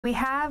We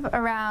have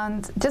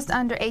around just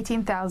under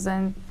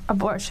 18,000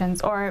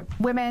 abortions, or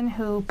women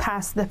who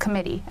pass the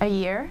committee a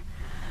year.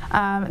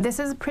 This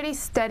is a pretty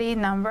steady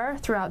number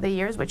throughout the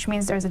years, which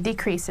means there's a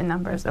decrease in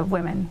numbers of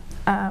women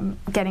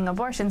getting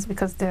abortions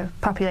because the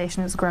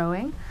population is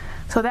growing.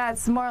 So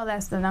that's more or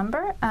less the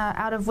number,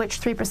 out of which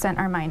 3%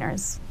 are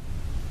minors.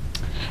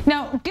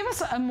 Now, give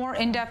us a more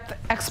in-depth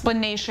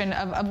explanation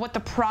of what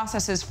the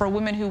process is for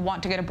women who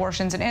want to get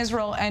abortions in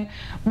Israel, and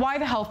why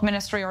the health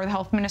ministry, or the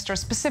health minister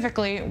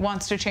specifically,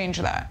 wants to change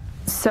that.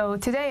 So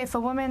today, if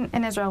a woman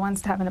in Israel wants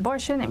to have an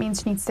abortion, it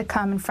means she needs to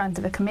come in front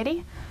of a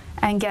committee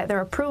and get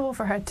their approval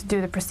for her to do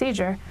the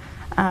procedure.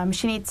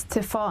 She needs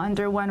to fall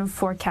under one of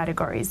 4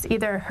 categories: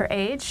 either her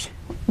age,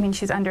 means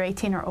she's under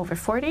 18 or over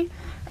 40,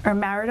 or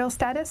marital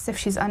status, if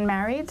she's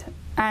unmarried,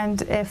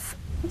 and if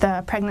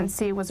the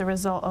pregnancy was a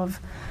result of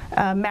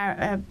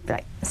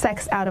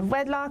sex out of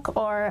wedlock,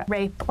 or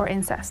rape or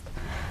incest.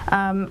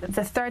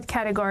 The third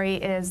category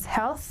is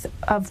health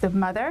of the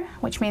mother,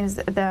 which means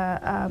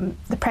the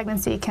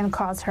pregnancy can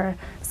cause her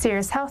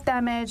serious health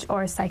damage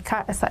or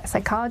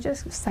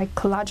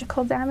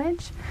psychological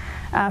damage.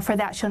 For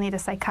that, she'll need a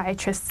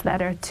psychiatrist's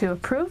letter to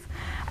approve,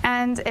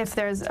 and if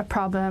there's a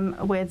problem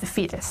with the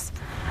fetus.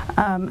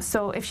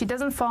 So if she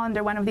doesn't fall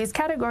under one of these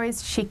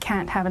categories, she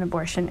can't have an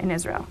abortion in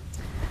Israel.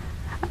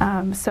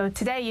 So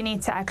today you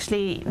need to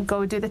actually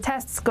go do the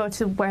tests, go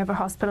to wherever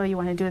hospital you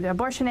want to do the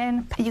abortion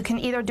in. You can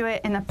either do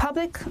it in a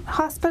public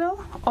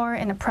hospital or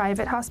in a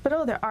private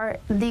hospital. There are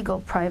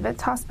legal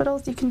private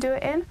hospitals you can do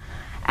it in.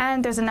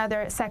 And there's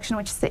another section,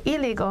 which is the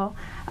illegal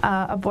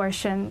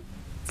abortion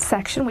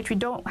section, which we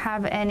don't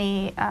have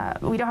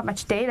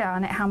much data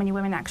on it, how many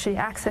women actually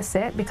access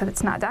it, because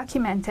it's not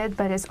documented,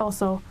 but it's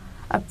also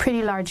a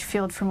pretty large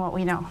field from what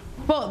we know.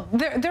 Well,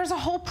 there's a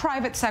whole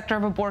private sector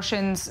of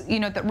abortions,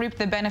 that reap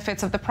the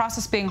benefits of the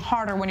process being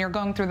harder when you're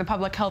going through the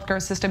public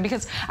healthcare system.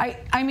 Because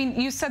I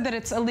mean, you said that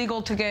it's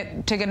illegal to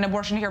get an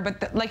abortion here,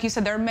 but like you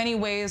said, there are many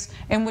ways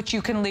in which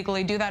you can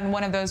legally do that, and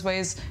one of those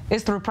ways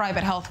is through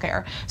private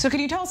healthcare. So can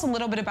you tell us a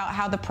little bit about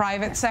how the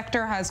private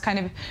sector has kind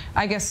of,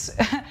 I guess,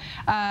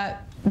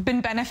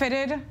 been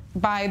benefited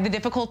by the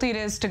difficulty it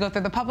is to go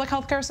through the public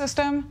healthcare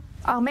system?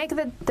 I'll make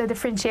the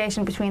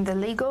differentiation between the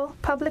legal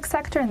public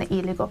sector and the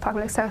illegal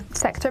public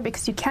sector,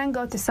 because you can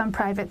go to some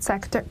private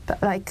sector,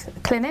 like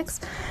clinics,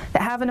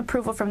 that have an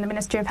approval from the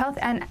Ministry of Health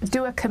and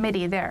do a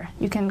committee there.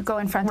 You can go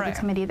in front of the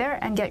committee there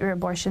and get your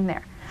abortion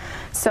there.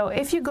 So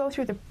if you go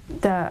through the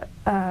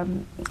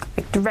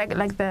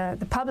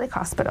public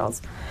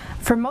hospitals,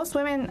 for most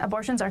women,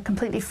 abortions are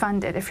completely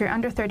funded. If you're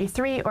under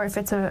 33, or if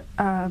it's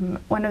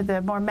one of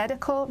the more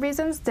medical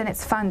reasons, then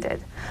it's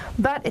funded.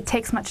 But it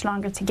takes much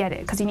longer to get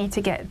it, because you need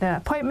to get the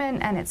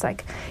appointment, and it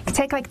can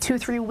take like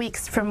 2-3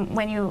 weeks from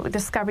when you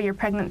discover you're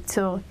pregnant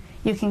till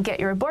you can get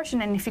your abortion.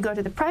 And if you go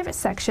to the private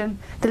section,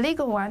 the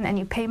legal one, and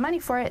you pay money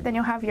for it, then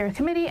you'll have your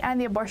committee and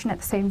the abortion at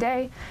the same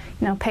day.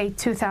 Pay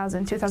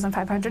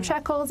 2,500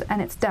 shekels,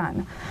 and it's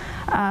done.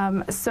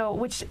 So,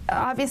 which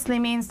obviously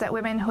means that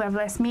women who have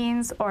less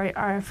means, or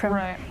are from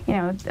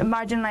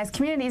marginalized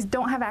communities,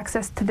 don't have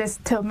access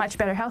to much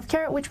better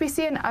healthcare, which we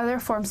see in other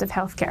forms of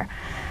healthcare.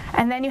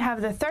 And then you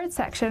have the third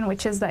section,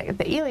 which is like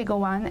the illegal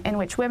one, in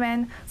which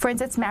women, for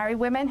instance, married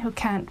women who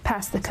can't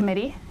pass the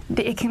committee,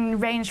 it can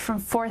range from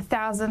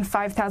 4,000,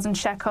 5,000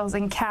 shekels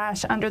in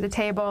cash under the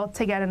table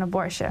to get an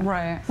abortion.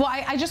 Right. Well,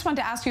 I just want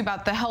to ask you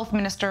about the health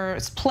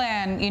minister's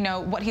plan,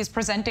 what he's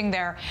presenting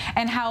there,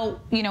 and how,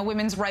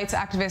 women's rights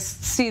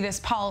activists see this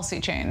policy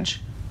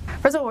change.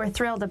 First of all, we're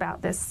thrilled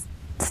about this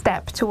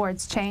step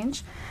towards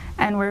change.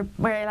 And we're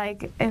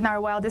like, in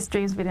our wildest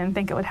dreams, we didn't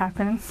think it would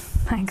happen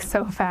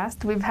so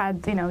fast. We've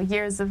had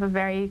years of a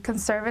very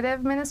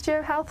conservative Ministry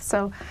of Health,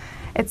 so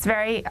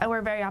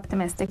we're very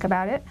optimistic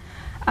about it.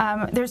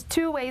 There's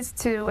 2 ways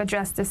to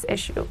address this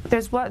issue.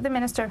 There's what the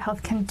Minister of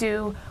Health can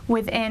do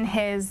within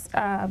his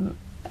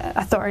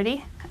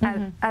authority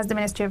as the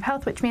Ministry of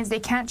Health, which means they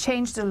can't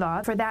change the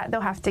law. For that,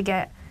 they'll have to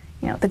get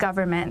the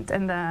government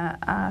and the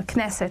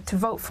Knesset to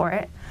vote for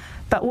it.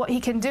 But what he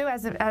can do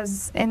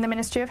as in the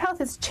Ministry of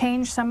Health is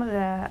change some of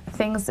the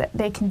things that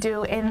they can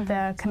do in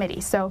the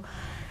committee. So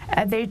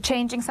they're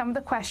changing some of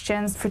the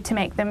questions to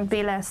make them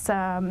be less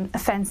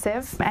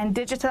offensive, and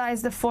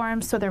digitalize the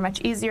forms so they're much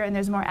easier and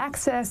there's more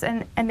access,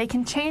 and they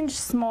can change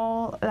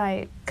small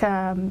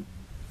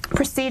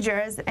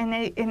procedures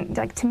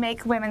to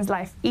make women's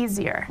life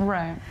easier.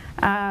 Right.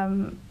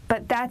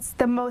 But that's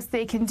the most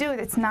they can do.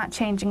 It's not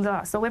changing the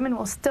law. So women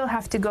will still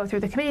have to go through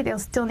the committee. They'll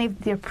still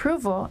need the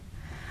approval.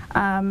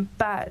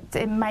 But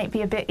it might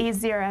be a bit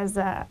easier as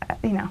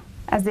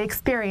the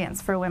experience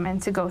for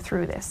women to go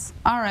through this.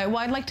 All right. Well,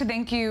 I'd like to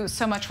thank you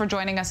so much for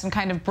joining us and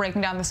kind of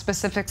breaking down the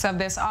specifics of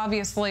this.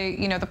 Obviously,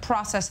 the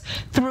process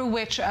through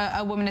which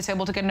a woman is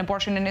able to get an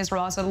abortion in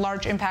Israel has a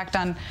large impact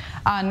on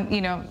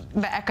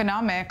the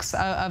economics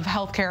of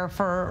healthcare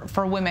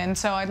for women.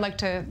 So I'd like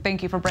to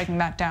thank you for breaking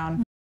that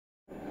down.